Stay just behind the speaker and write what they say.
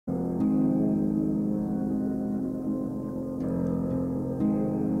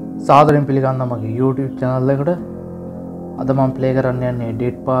සාදරයෙන් පිළිගන්නවා මගේ YouTube channel එකට. අද මම play කරන්න යන්නේ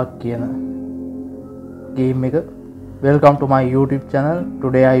Dead Park කියන game එක. Welcome to my YouTube channel.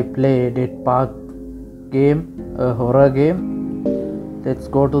 Today I play Dead Park game, a horror game. Let's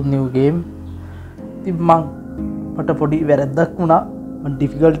go to new game. ඉතින් මට පොඩි වැරද්දක් වුණා. මම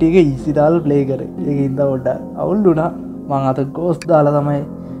difficulty එක easy දාලා play කරේ. ඒකින්ද පොඩ්ඩක් අවුල් වුණා. මම අද ghost දාලා තමයි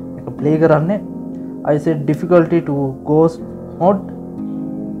එක play කරන්නේ. I set difficulty to ghost mode.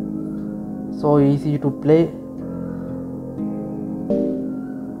 So easy to play.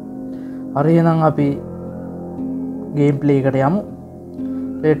 හරි එහෙනම් අපි gameplay එකට යමු.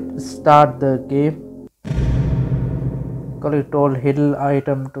 Let's start the game. Collect all hidden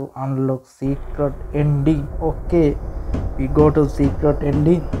item to unlock secret ending. Okay, we go to secret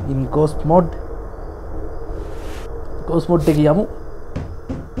ending in ghost mode. Ghost mode එක යමු.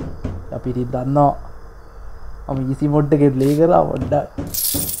 අපි ඉතින් දන්නවා අපි easy mode එකේ play කරා පොඩ්ඩක්.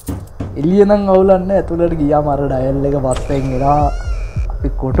 එළිය නම් අවුලක් නැහැ. ඇතුළට ගියාම අර ඩයල් එක පස්සෙන් එනවා. අපි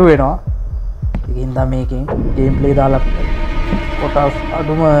කොටු වෙනවා. ඒකින්ද මේකෙන් gameplay දාලා කොටස්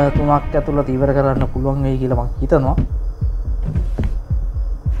අඩුම 3ක් ඇතුළත ඉවර කරන්න පුළුවන් වෙයි කියලා මම හිතනවා.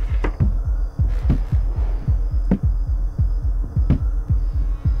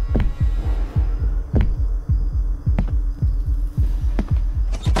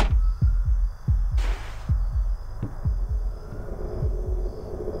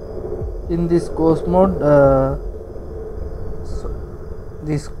 In this ghost mode,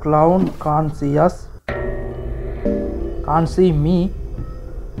 this clown can't see us, can't see me,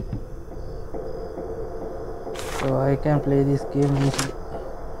 so I can play this game easily.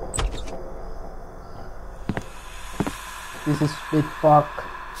 This is Dead Park.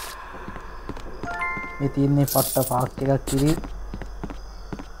 මේ තියෙන්නේ පට්ට පාක් එකක් කිරි.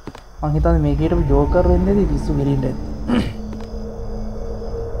 මං හිතන්නේ මේකේට ජෝකර් වෙන්නේද පිස්සු ගෙලින්න ඇති.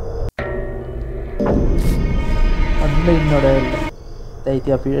 ඉන්න ඩයල් දැන්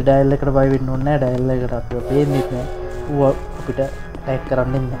අපි ඩයල් එකට බය වෙන්න ඕනේ නැහැ. ඩයල් එකට අපිව පේන්නේ නැහැ. ඌ අපිට ඇටැක්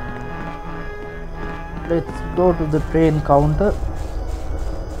කරන්නේ නැහැ. Let's go to the train counter.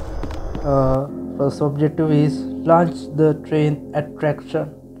 First objective is launch the train attraction.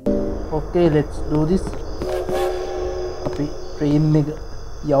 Okay, let's do this. අපි train එක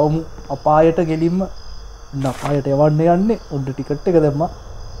යවමු අපායට ගෙලින්ම. අපායට යවන්න යන්නේ. උඩ ටිකට් එක දැම්මා.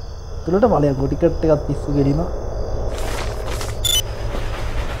 තුලට බලයන් ටිකට් එකත් පිස්සු ගෙලිනවා.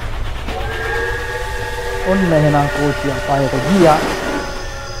 ඔන්න එහෙනම් කෝච්චිය අපායට ගියා.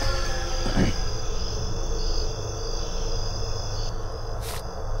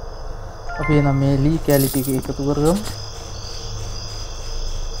 අපි එනම් මේ ලී කැලිටි එක එකතු කරගමු.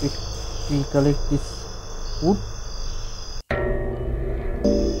 We collect this wood.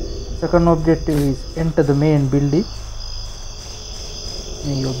 Second objective is enter the main building.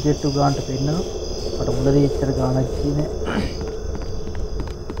 මේ objective ගන්නට පෙන්නනවා. මට මුලදී එච්චර ගානක් කියන්නේ.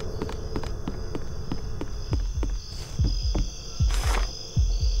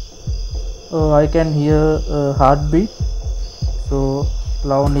 I can hear a heartbeat, so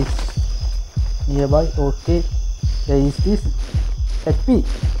clown is nearby. Okay, there is this happy.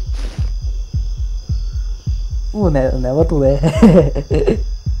 Never to there.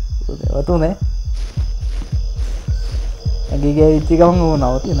 Never to there.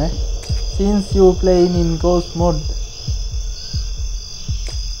 Since you playing in ghost mode,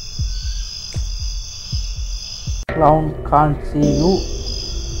 clown can't see you,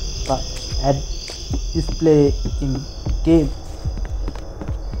 but add display in game.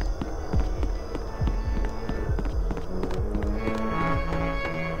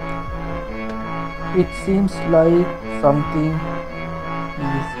 It seems like something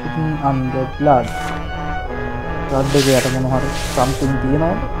is hidden under blood. Blood එක යට මොන හරි something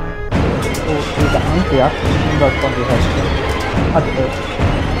තියෙනවා. ඒක අංකයක් ඉන්වත් වගේ හැස්සේ. අට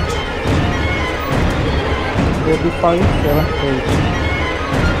 3578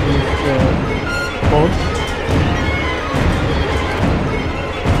 code.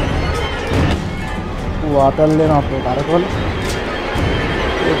 वाटल लेना आपको कारकोल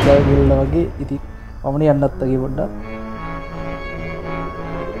एक गाइड लगी इति हमने अन्नत तगी बड़ा.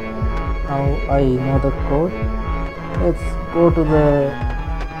 Now I know the code. Let's go to the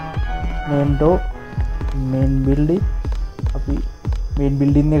main door, main building. अभी main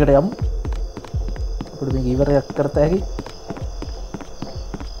building ने करे हम अपने में गिवर करता है.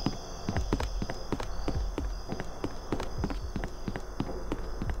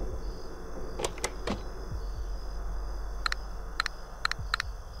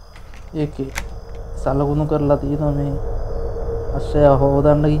 ඒකේ සලකුණු කරලා තියෙනවා මේ අශ්‍රය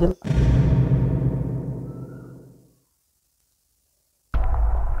හොදන්න කියලා.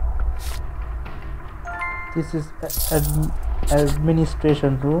 This is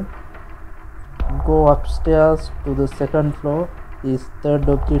administration room. Go upstairs to the second floor. Is third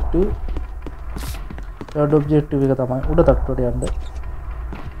objective. Third objective එක තමයි උඩ තට්ටුවට යන්න.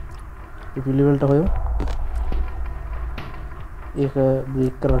 පිළිවෙලට හොයමු. ඒක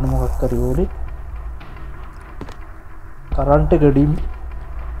බ්‍රේක් කරන්න මොකක් කර ඕනේ. කරන්ට් එක ඩිම්.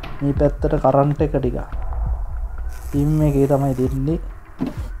 මේ පැත්තට කරන්ට් එක ටික. ඩිම් එකේ තමයි දෙන්නේ.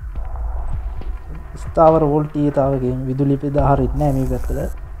 ස්ථාවර වෝල්ටීයතාවකයෙන් විදුලි පෙදා හරින්නේ නැහැ මේ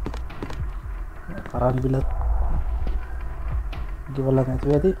පැත්තට. කරන්ට් බිල ගෙවලා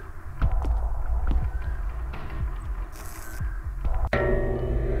නැතුව ඇති.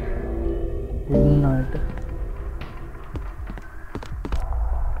 midnight.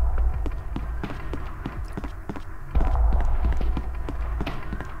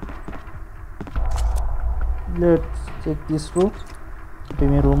 Let's check this room. අපි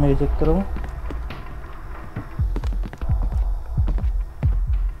මේ room එක check කරමු.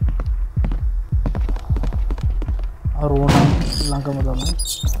 room ළඟම තමයි.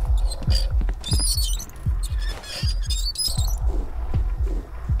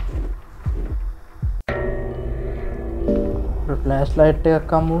 flashlight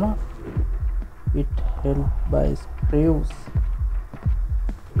එකක් හම්බ වුණා. It held by screws.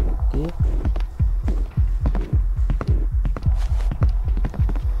 Okay.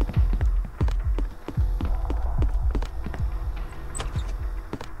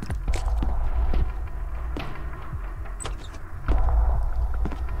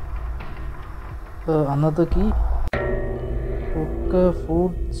 Another key. Hooker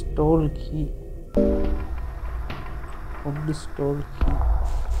food stall key. Food stall key.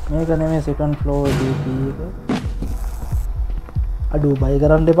 මේක නෙමෙයි second floor එකේ key එක. අඩෝ බය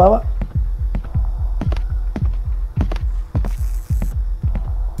කරන්න එපාවා.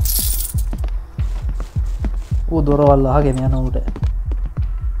 දොරවල් අහගෙන යන උට.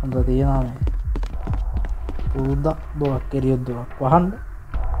 හොඳ තියනවා මේ. පුරුද්දක් දොරක් කෙරියොත් දොරක් වහන්න.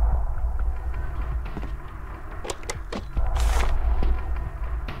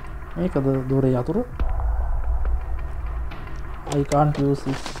 මේකද දොරේ යතුරු. I can't use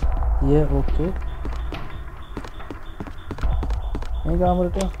this here. Okay. මේ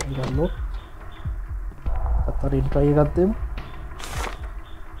කාමරේට ඉතින් ලොක්. අතරින් try එකක් දෙමු.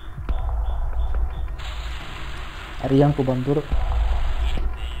 හරියන්කෝ බන්දුර.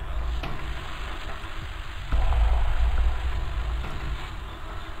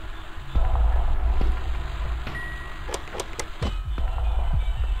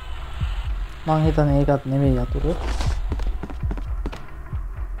 මං හිතන්නේ ඒකත් නෙමෙයි යතුරු.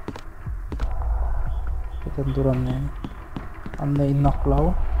 එතන දුරක් නැහැ. අන්න ඉන්නක් ලාව.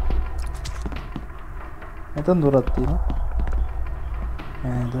 එතන දුරක් තියෙනවා.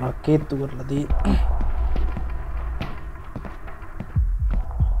 මම දුරක් කේත්තු කරලා දී.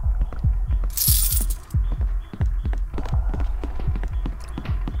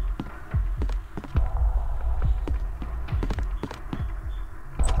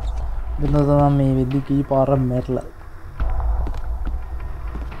 දෙනවා මේ වෙද්දි කී පාරක් මැරලා.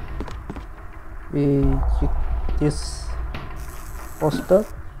 We check this poster.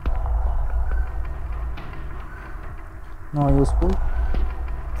 No useful.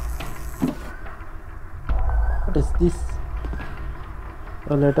 What is this?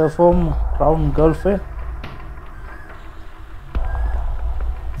 A letter from Crown girlfriend.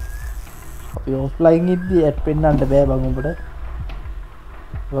 අපි offline ඉද්දි ඇඩ් පෙන්නන්න බෑ බං උඹට.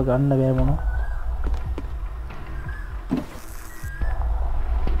 ඒක ගන්න බෑ මොනවා.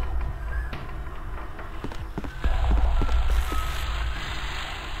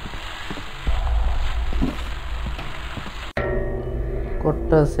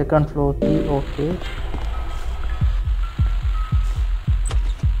 got a second floor key. Okay.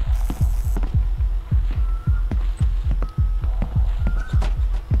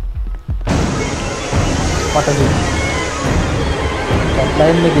 What is it? Tap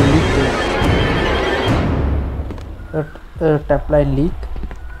line में leak. Tap line leak.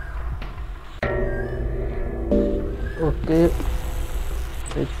 Okay.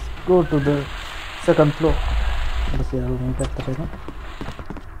 Let's go to the second floor. बस यार नहीं करता रहेगा.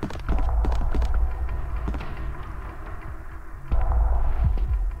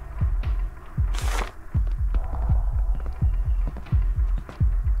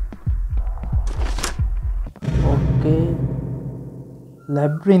 Okay.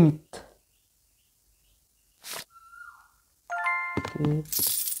 Labyrinth. Okay.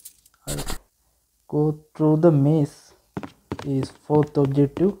 I'll go through the maze. Is fourth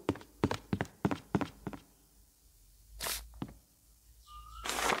objective.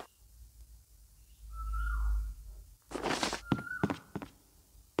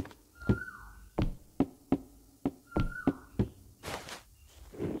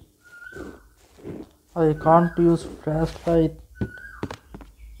 I can't use flashlight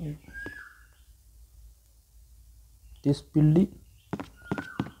in this building.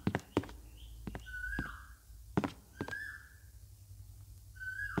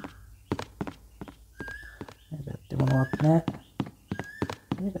 මේක ඇත්තේ මොනවත් නැහැ.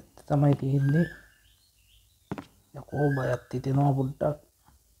 මේක ඇත්ත තමයි තියෙන්නේ. යකෝ බයත් හිතෙනවා පොඩ්ඩක්.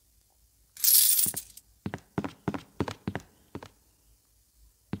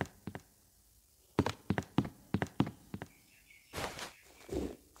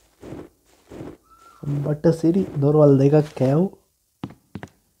 But Siri දොරවල් දෙකක් කෑව්.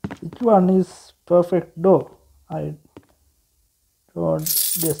 Which one is perfect door? I don't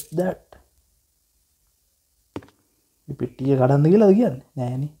guess that. මේ පෙට්ටිය කඩන්න කියලාද කියන්නේ?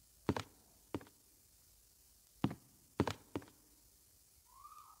 නෑනේ.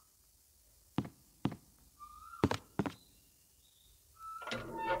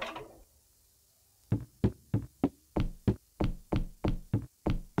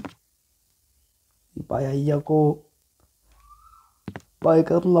 බය අයියකෝ. බය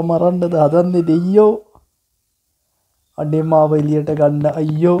කරලා මරන්නද හදන්නේ දෙයියෝ. අනේ මාව එළියට ගන්න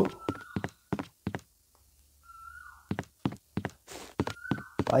අයියෝ.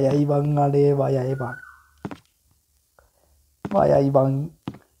 බයයි බං අනේ බයයි බං. බයයි බං.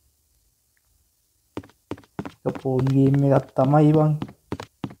 ඒක ෆෝන් ගේම් එකක් තමයි බං.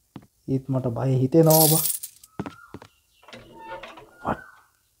 ඒත් මට බය හිතෙනවා බං.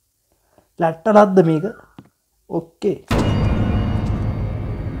 ලැට්ටලක්ද මේක? ඕකේ.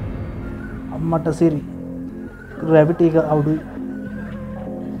 අම්මට සිරි. ග්‍රැවිටි එක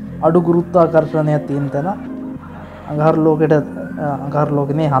අඩු ගුරුත්වාකර්ෂණයක් තියෙන තැන අඟහරු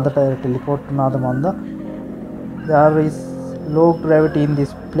ලෝකෙනේ හඳට ටෙලිපෝට් වුණාද මන්ද? There is low gravity in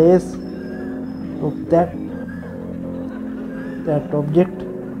this place. Look that object.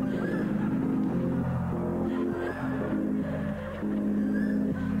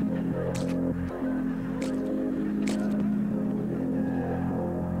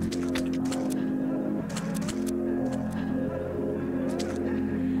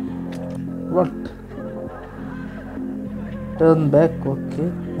 What? Turn back. Okay.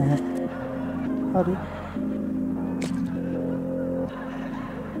 Hurry.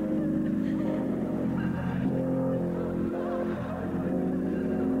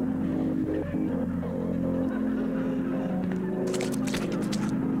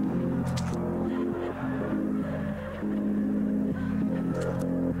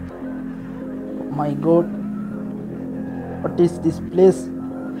 Oh my God. What is this place?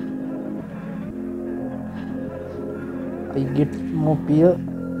 I get more fear.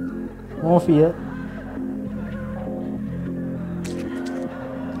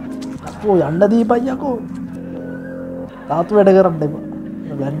 අපෝ යන්න දීපයි යකෝ. තාතු වැඩ කරන්න එපා.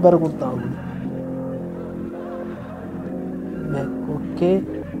 වැඩබරකුත් ආවුනේ. බැක් ඕකේ.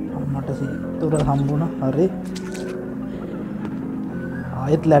 අම්මට සිතුර හම්බුණා. හරි.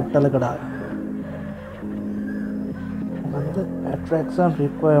 ආයෙත් ලැට්ටලකට ආවා. මොකද්ද? attraction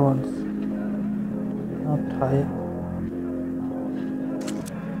requirements not high.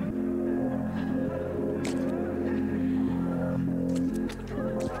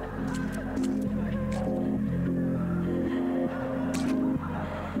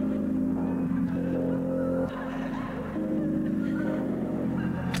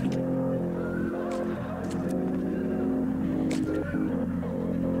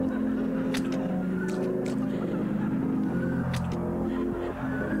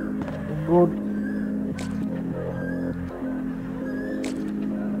 Good.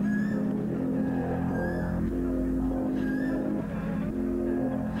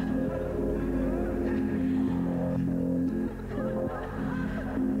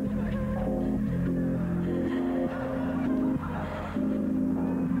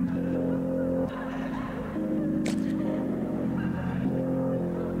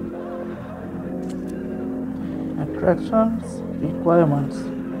 Attractions requirements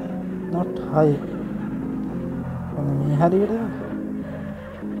not high. මේ හරියට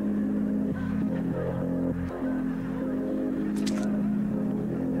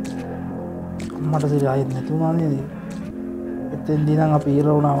මට සිරි ආයෙත් නැතුණා නේද? එතෙන්දී නම් අපි ඉර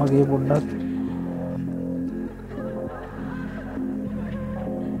වුණා වගේ පොඩ්ඩක්.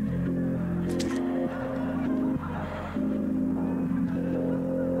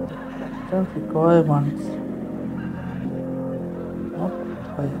 Requirements not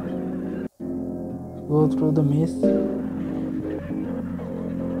high. Go through the maze.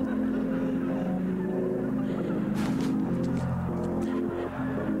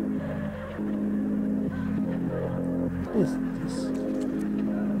 What is this?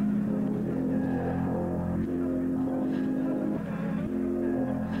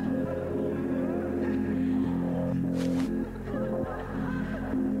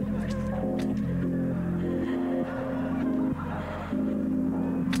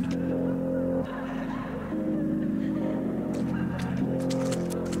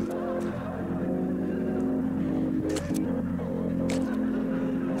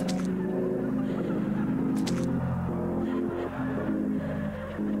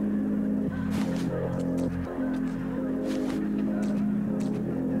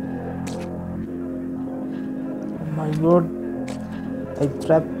 god, I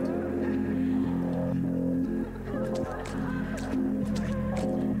trapped.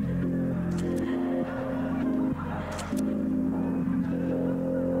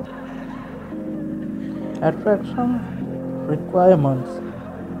 Attraction requirements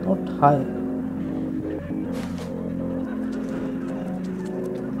not high.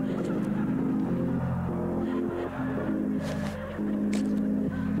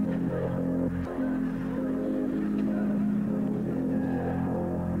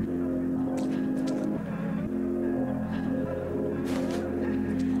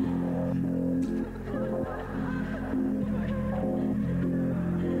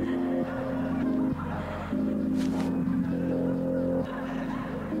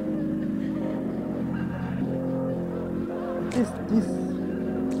 What is this?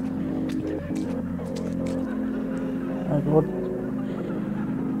 I got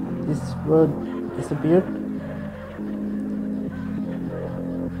this word disappeared.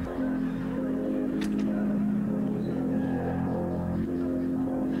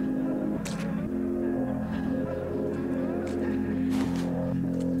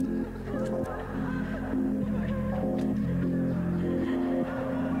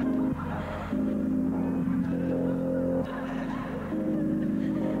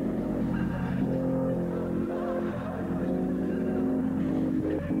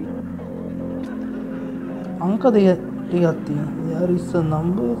 Anka there is a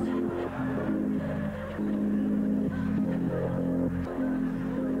number.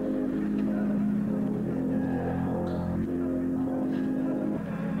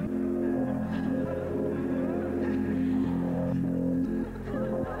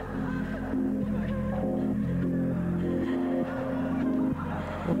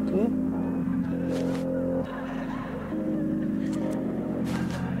 Okay.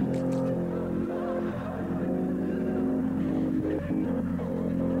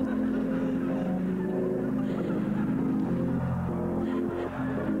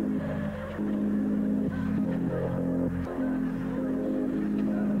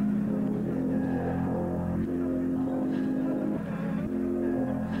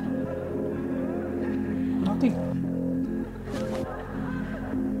 Nothing.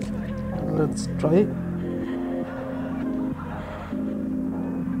 Let's try.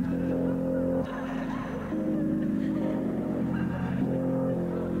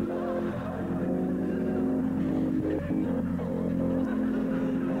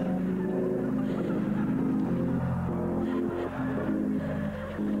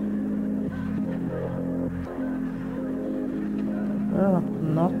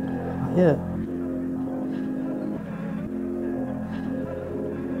 Not here.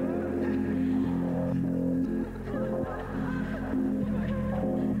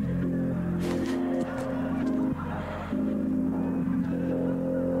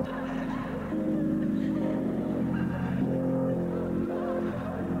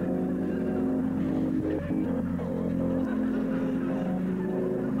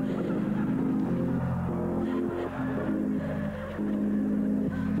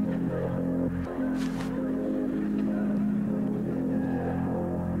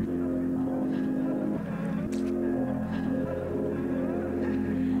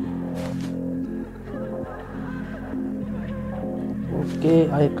 Okay,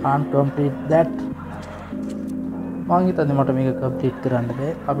 I can't complete that. මං හිතන්නේ මට මේක complete කරන්න බෑ.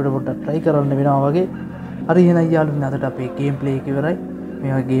 අපිට පොඩ්ඩක් try කරන්න වෙනවා වගේ. හරි එහෙනම් යාළුවනේ අදට අපේ ගේම් ප්ලේ එක ඉවරයි.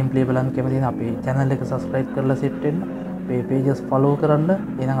 මේ වගේ ගේම් ප්ලේ බලන්න කැමති නම් අපේ channel එක subscribe කරලා set වෙන්න. අපේ pages follow කරන්න.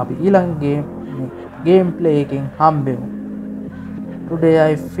 එහෙනම් අපි ඊළඟ game play එකෙන් හම්බෙමු. Today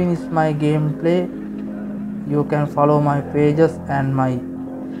I finished my gameplay. You can follow my pages and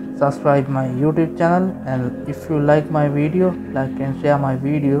subscribe my YouTube channel, and if you like my video, like and share my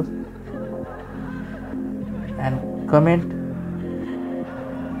videos and comment.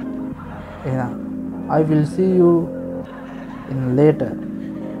 I will see you in later.